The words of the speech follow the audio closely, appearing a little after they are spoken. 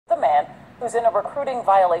man who's in a recruiting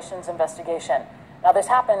violations investigation. Now, this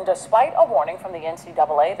happened despite a warning from the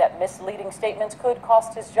NCAA that misleading statements could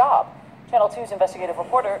cost his job. Channel 2's investigative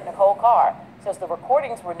reporter, Nicole Carr, says the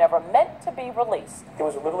recordings were never meant to be released. It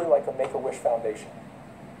was literally like a Make-A-Wish Foundation.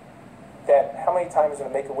 That how many times in a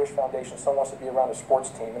Make-A-Wish Foundation someone wants to be around a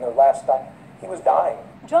sports team, and their last time, he was dying.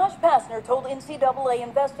 Josh Pastner told NCAA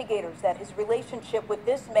investigators that his relationship with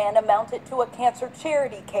this man amounted to a cancer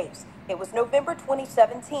charity case. It was November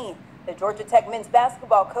 2017. The Georgia Tech men's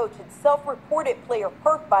basketball coach had self-reported player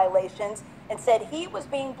perk violations and said he was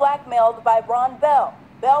being blackmailed by Ron Bell.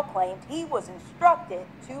 Bell claimed he was instructed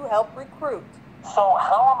to help recruit. So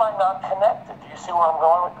how am I not connected? Do you see where I'm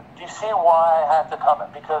going with it? Do you see why I have to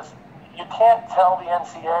comment? Because you can't tell the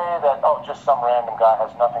NCAA that, oh, just some random guy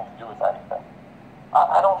has nothing to do with anything.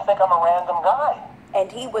 I don't think I'm a random guy. And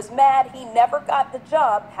he was mad he never got the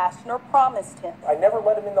job Pastner promised him. I never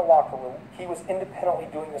let him in the locker room. He was independently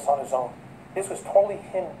doing this on his own. This was totally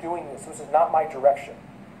him doing this. This is not my direction.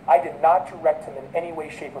 I did not direct him in any way,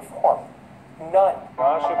 shape, or form. None.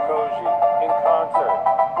 Masha Koji, in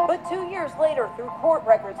concert. But 2 years later, through court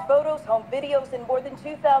records, photos, home videos, and more than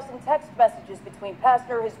 2,000 text messages between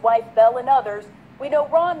Pastner, his wife, Bell, and others, we know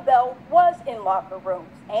Ron Bell was in locker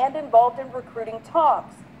rooms and involved in recruiting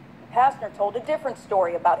talks. Pastner told a different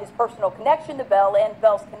story about his personal connection to Bell and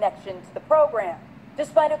Bell's connection to the program,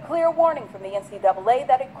 despite a clear warning from the NCAA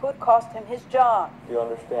that it could cost him his job. Do you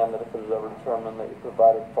understand that if it is ever determined that you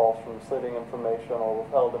provided false or misleading information or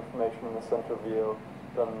withheld information in this interview,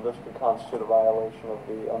 then this could constitute a violation of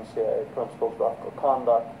the NCAA principles of ethical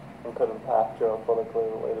conduct and could impact your politically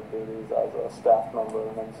related duties as a staff member in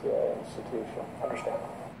an NCAA institution. Understand.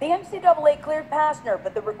 The NCAA cleared Pastner,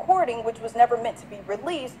 but the recording, which was never meant to be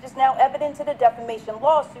released, is now evidence in a defamation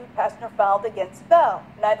lawsuit Pastner filed against Bell.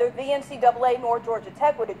 Neither the NCAA nor Georgia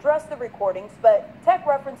Tech would address the recordings, but Tech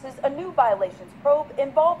references a new violations probe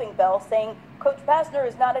involving Bell, saying Coach Pastner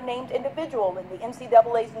is not a named individual in the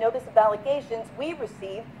NCAA's notice of allegations we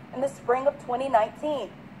received in the spring of 2019.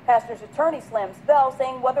 Pastner's attorney slams Bell,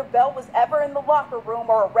 saying whether Bell was ever in the locker room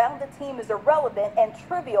or around the team is irrelevant and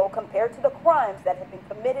trivial compared to the crimes that have been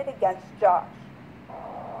committed against Josh.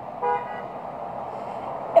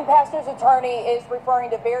 And Pastner's attorney is referring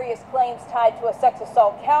to various claims tied to a sex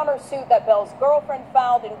assault countersuit that Bell's girlfriend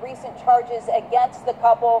filed in recent charges against the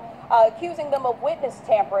couple, accusing them of witness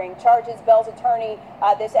tampering, charges Bell's attorney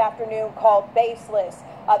this afternoon called baseless.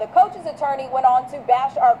 The coach's attorney went on to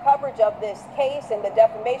bash our coverage of this case, and the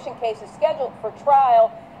defamation case is scheduled for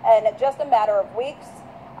trial in just a matter of weeks.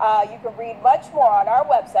 You can read much more on our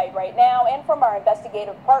website right now and from our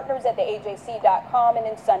investigative partners at theajc.com and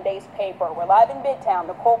in Sunday's paper. We're live in Midtown.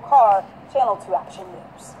 Nicole Carr, Channel 2 Action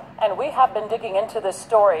News. And we have been digging into this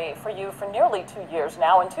story for you for nearly 2 years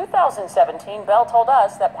now. In 2017, Bell told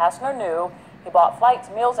us that Pastner knew he bought flights,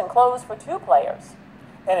 meals, and clothes for 2 players.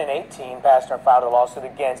 And in 2018, Pastner filed a lawsuit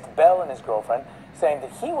against Bell and his girlfriend, saying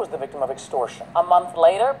that he was the victim of extortion. A month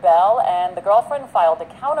later, Bell and the girlfriend filed a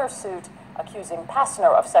countersuit accusing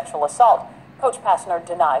Pastner of sexual assault. Coach Pastner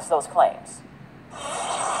denies those claims.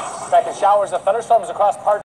 Back in showers and thunderstorms across parts